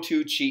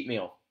go-to cheat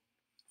meal?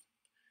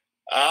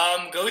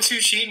 Go-to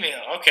cheat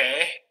meal.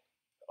 Okay.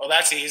 Well,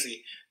 that's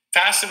easy.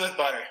 Pasta with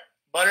butter,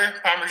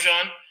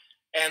 Parmesan,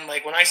 and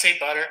like when I say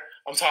butter,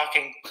 I'm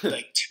talking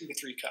like 2 to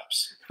 3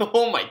 cups.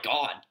 Oh my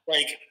God!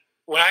 Like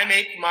when I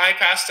make my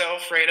pasta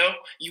Alfredo,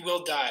 you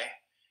will die.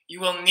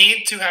 You will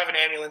need to have an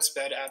ambulance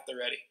bed at the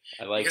ready.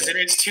 I like because it.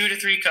 It is 2 to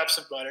 3 cups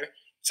of butter.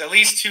 It's at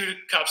least 2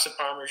 cups of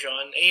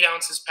Parmesan, 8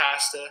 ounces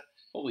pasta.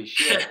 Holy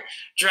shit!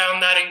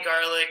 Drown that in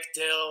garlic,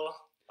 dill,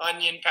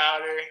 onion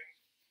powder.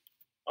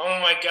 Oh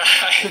my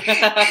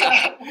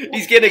God!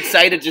 He's getting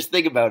excited just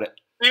think about it.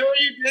 See what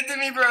you did to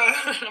me, bro?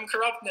 I'm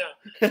corrupt now.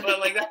 But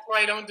like that's why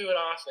I don't do it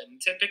often.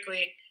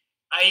 Typically,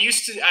 I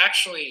used to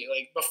actually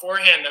like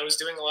beforehand. I was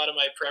doing a lot of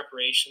my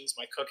preparations,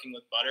 my cooking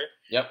with butter.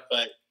 Yep.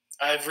 But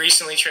I've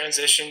recently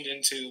transitioned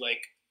into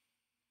like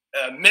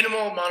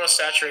minimal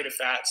monosaturated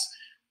fats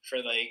for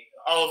like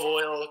olive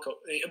oil,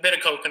 a bit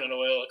of coconut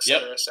oil,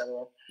 etc.,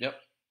 etc. Yep.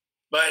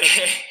 But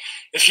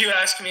if you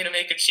ask me to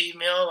make a cheat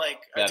meal, like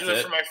That's I do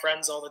it for my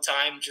friends all the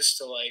time, just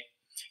to like,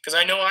 because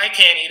I know I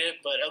can't eat it,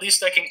 but at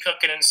least I can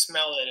cook it and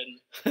smell it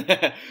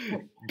and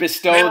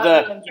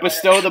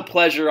bestow the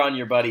pleasure on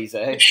your buddies,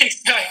 eh?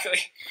 Exactly.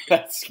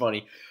 That's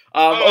funny.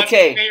 That's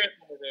Okay.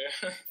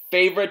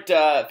 Favorite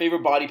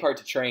favorite body part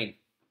to train?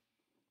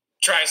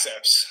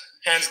 Triceps.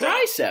 Hands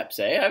Triceps,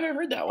 eh? I haven't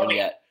heard that one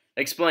yet.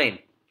 Explain.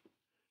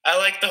 I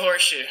like the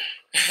horseshoe.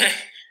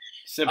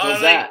 Simple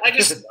as that.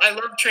 I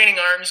love training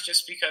arms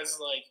just because,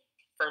 like,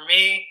 for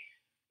me,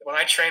 when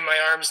I train my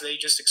arms, they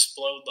just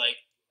explode like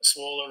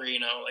swole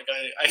arena. Like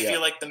I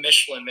feel like the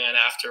Michelin Man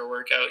after a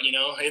workout.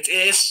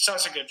 It's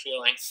such a good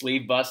feeling.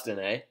 Sleeve busting,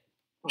 eh?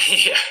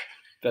 Yeah.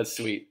 That's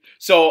sweet.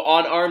 So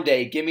on arm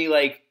day, give me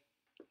like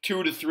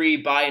 2 to 3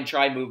 buy and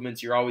try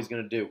movements you're always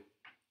gonna do.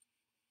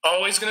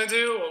 Always gonna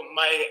do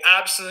my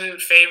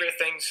absolute favorite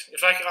things.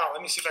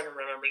 Let me see if I can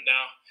remember it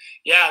now.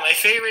 Yeah, my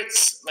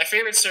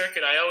favorite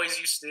circuit I always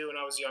used to do when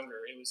I was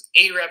younger. It was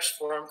 8 reps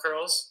forearm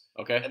curls.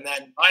 Okay. And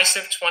then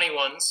bicep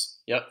 21s.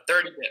 Yep.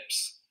 30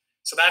 dips.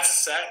 So that's a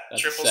set.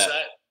 Triple set.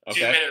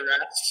 Okay. 2-minute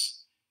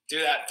rests.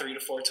 Do that 3 to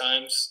 4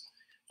 times.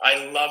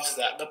 I loved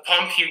that. The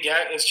pump you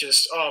get is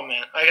just, oh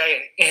man,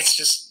 it's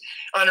just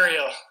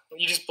unreal.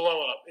 You just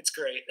blow up. It's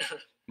great.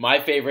 My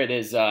favorite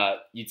is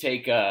you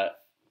take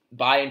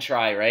buy and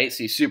try, right?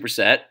 So you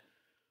superset.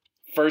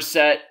 First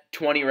set,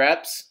 20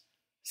 reps.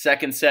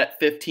 Second set,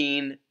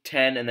 15,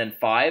 10, and then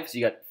 5. So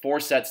you got 4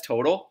 sets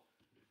total.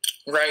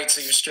 Right, so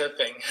you're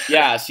stripping.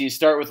 Yeah, so you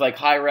start with like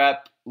high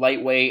rep,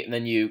 lightweight, and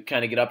then you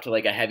kind of get up to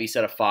like a heavy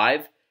set of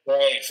 5.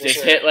 Right,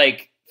 Just hit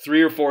like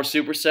 3 or 4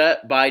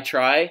 superset, buy,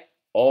 try.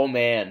 Oh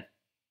man,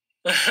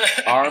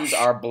 arms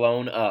are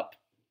blown up.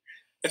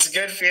 It's a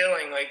good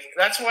feeling. Like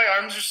that's why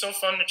arms are so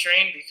fun to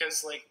train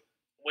because like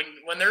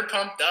when they're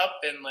pumped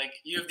up and like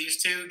you have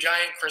these 2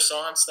 giant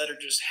croissants that are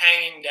just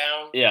hanging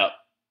down. Yeah,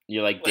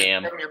 you're like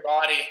damn from your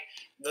body.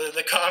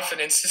 The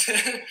confidence.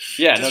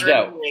 Yeah, no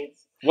doubt.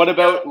 What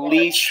about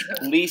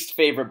least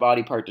favorite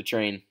body part to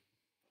train?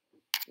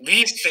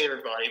 Least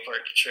favorite body part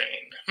to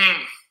train.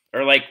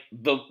 Or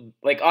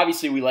like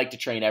obviously we like to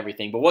train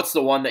everything, but what's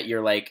the one that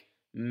you're like,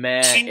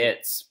 man,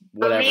 it's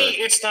whatever. For me,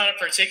 it's not a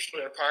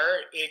particular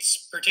part.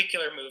 It's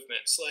particular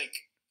movements. Like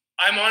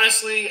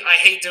I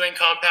hate doing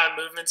compound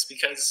movements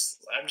because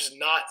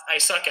I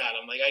suck at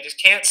them. Like I just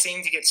can't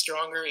seem to get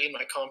stronger in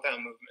my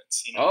compound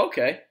movements. Oh,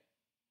 okay.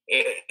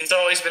 It's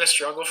always been a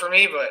struggle for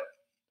me, but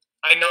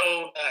I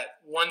know that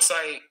once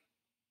I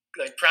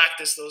like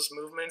practice those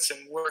movements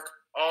and work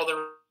all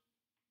the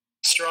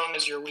strong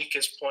as your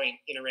weakest point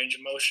in a range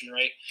of motion,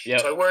 right? Yeah.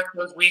 So I work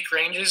those weak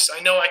ranges.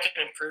 I know I can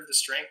improve the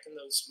strength in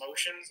those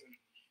motions and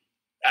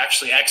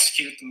actually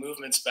execute the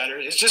movements better.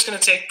 It's just going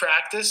to take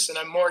practice, and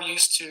I'm more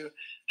used to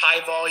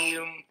high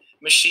volume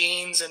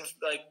machines and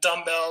like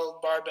dumbbell,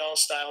 barbell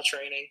style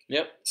training.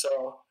 Yep.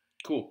 So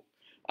cool.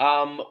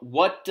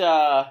 What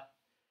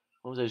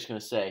was I just going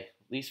to say?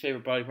 Least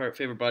favorite body part,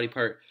 favorite body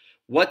part.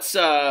 What's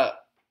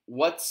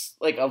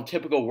like a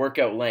typical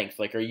workout length?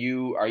 Like, are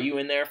you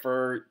in there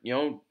for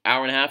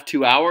hour and a half,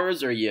 2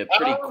 hours? Or are you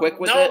pretty quick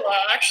with it? No,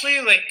 actually,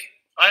 like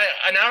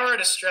an hour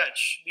at a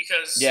stretch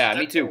because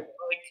me too.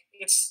 Like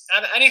it's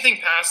anything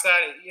past that,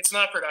 it's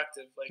not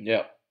productive. Like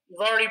yeah,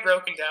 you've already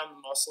broken down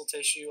the muscle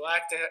tissue.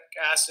 Lactic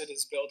acid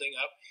is building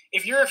up.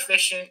 If you're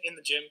efficient in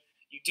the gym,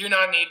 you do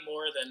not need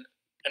more than,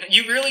 and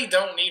you really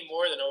don't need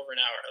more than over an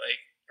hour.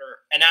 Or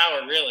an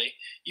hour, really.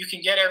 You can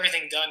get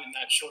everything done in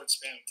that short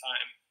span of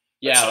time.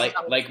 Yeah,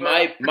 like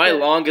my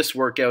longest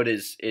workout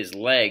is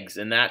legs,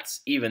 and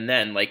that's even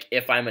then. Like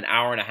if I'm an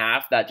hour and a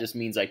half, that just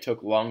means I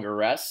took longer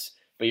rests.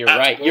 But you're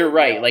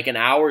right. Like an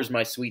hour is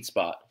my sweet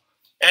spot.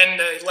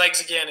 And legs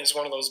again is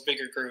one of those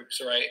bigger groups,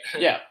 right?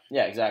 Yeah,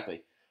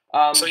 exactly.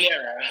 So yeah,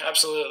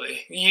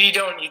 absolutely. You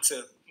don't need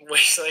to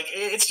waste. Like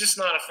it's just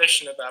not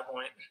efficient at that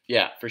point.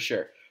 Yeah, for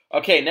sure.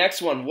 Okay,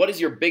 next one. What is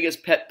your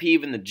biggest pet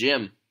peeve in the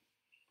gym?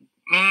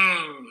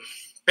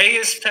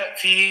 Biggest pet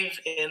peeve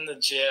in the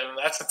gym.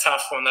 That's a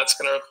tough one. That's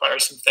going to require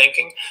some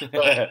thinking.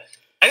 But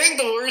I think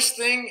the worst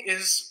thing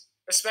is,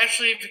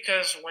 especially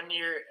because when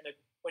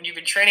you've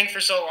been training for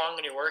so long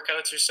and your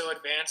workouts are so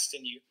advanced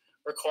and you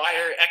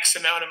require X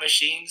amount of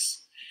machines,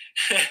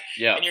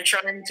 yeah, and you're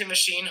trying to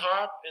machine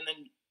hop, and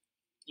then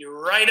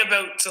you're right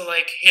about to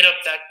like hit up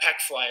that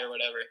pec fly or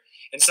whatever,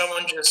 and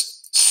someone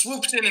just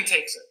swoops in and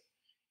takes it,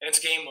 and it's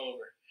game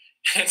over.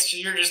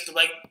 You're just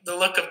like the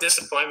look of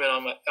disappointment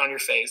on your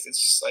face.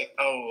 It's just like,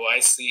 oh, I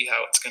see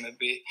how it's gonna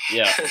be.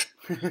 Yeah,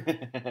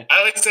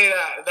 I would say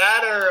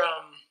that or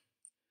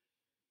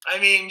I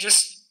mean,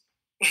 just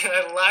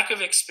a lack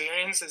of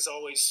experience is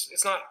always.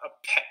 It's not a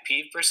pet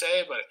peeve per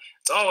se, but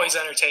it's always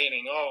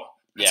entertaining.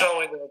 It's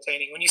always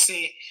entertaining when you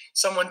see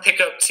someone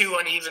pick up 2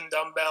 uneven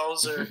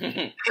dumbbells, or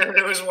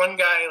there was one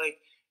guy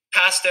like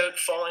passed out,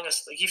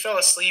 he fell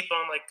asleep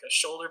on like a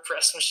shoulder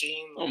press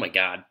machine. Oh my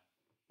god.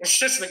 It's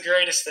just the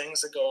greatest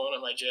things that go on at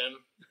my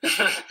gym.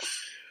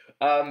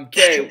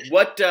 Okay,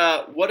 what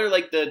are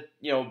like the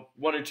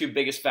 1 or 2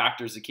 biggest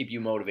factors that keep you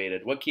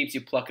motivated? What keeps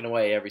you plucking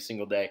away every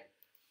single day?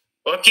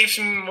 What keeps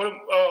me?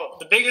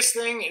 The biggest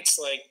thing, it's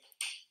like,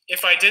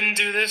 if I didn't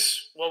do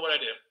this, what would I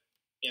do?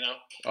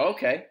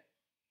 Okay.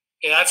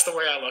 Yeah, that's the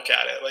way I look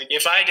at it. Like,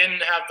 if I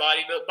didn't have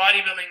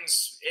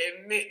bodybuilding's,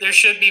 there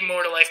should be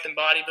more to life than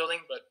bodybuilding,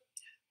 but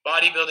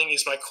bodybuilding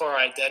is my core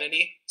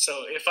identity.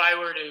 So if I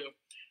were to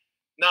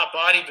not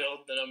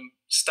bodybuild, then I'm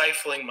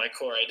stifling my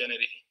core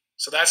identity.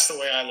 So that's the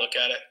way I look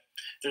at it.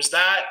 There's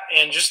that,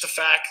 and just the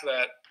fact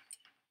that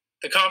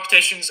the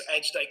competition's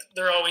edge, like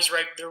they're always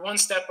right. They're one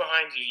step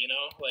behind you,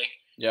 like,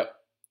 yep.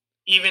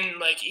 Even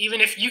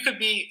if you could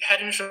be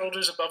head and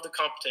shoulders above the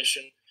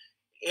competition,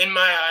 in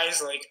my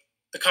eyes, like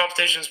the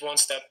competition's one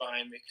step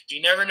behind me.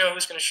 You never know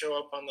who's going to show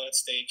up on that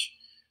stage.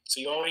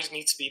 So you always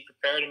need to be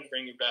prepared and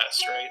bring your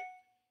best, right?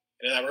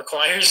 And that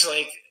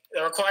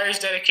requires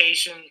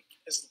dedication,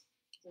 as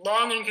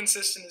long and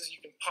consistent as you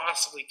can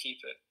possibly keep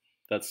it.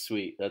 That's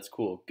sweet. That's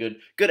cool. Good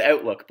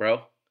outlook,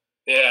 bro.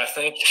 Yeah,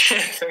 thank you.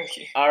 Thank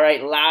you. All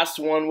right, last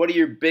one. What are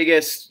your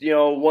biggest, 1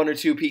 or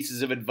 2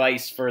 pieces of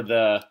advice for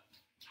the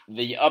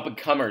up and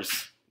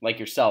comers like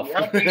yourself? The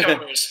up and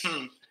comers.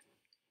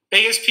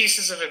 Biggest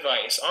pieces of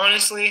advice.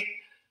 Honestly,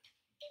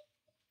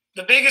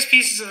 the biggest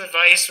pieces of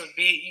advice would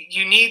be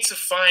you need to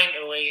find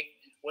a way,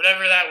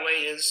 whatever that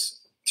way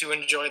is, to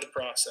enjoy the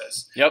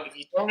process. Yep. If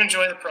you don't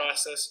enjoy the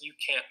process, you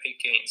can't make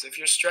gains. If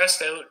you're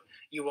stressed out,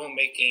 you won't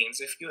make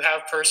gains. If you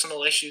have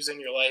personal issues in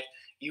your life,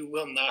 you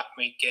will not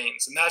make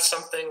gains. And that's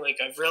something like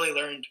I've really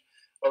learned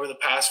over the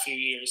past few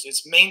years.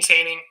 It's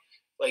maintaining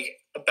like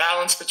a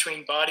balance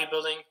between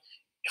bodybuilding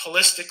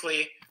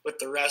holistically with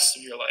the rest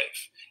of your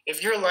life.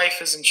 If your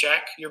life is in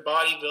check, your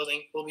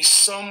bodybuilding will be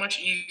so much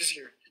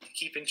easier to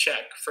keep in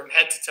check from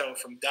head to toe,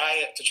 from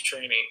diet to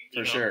training.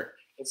 For sure.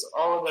 It's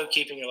all about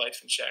keeping your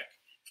life in check.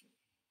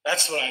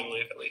 That's what I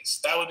believe, at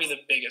least. That would be the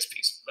biggest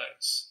piece of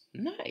advice.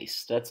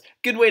 Nice. That's a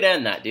good way to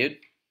end that, dude.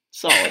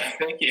 Solid.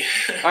 Thank you.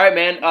 All right,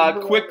 man.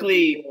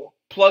 Quickly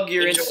plug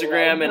your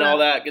Instagram and all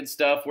that good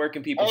stuff. Where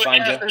can people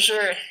find you? For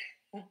sure.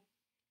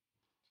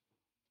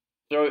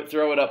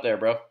 Throw it up there,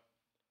 bro.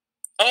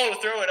 Oh,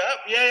 throw it up?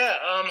 Yeah.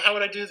 How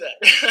would I do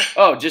that?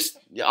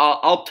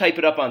 I'll type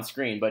it up on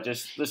screen, but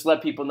just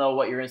let people know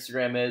what your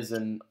Instagram is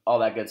and all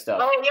that good stuff.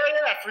 Oh,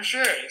 yeah, for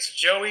sure. It's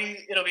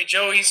Joey. It'll be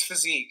Joey's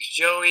Physique.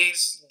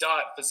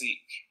 Joey's.physique.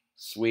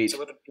 Sweet. So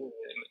with a period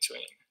in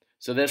between.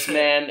 So this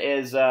man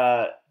is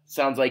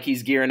sounds like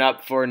he's gearing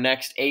up for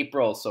next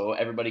April. So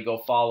everybody go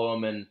follow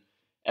him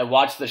and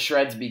watch the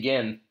shreds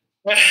begin.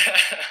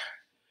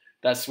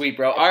 That's sweet,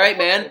 bro. All right,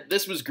 man.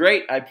 This was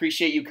great. I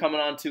appreciate you coming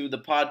on to the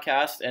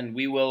podcast, and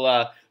we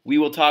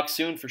will talk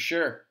soon for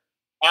sure.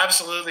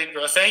 Absolutely,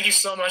 bro. Thank you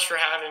so much for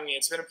having me.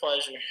 It's been a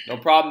pleasure. No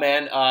problem,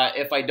 man.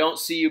 If I don't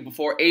see you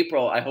before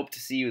April, I hope to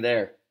see you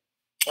there.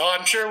 Oh,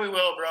 I'm sure we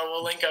will, bro.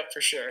 We'll link up for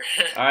sure.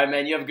 All right,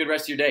 man. You have a good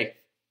rest of your day.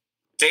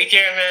 Take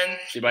care, man.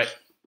 See you. Bye.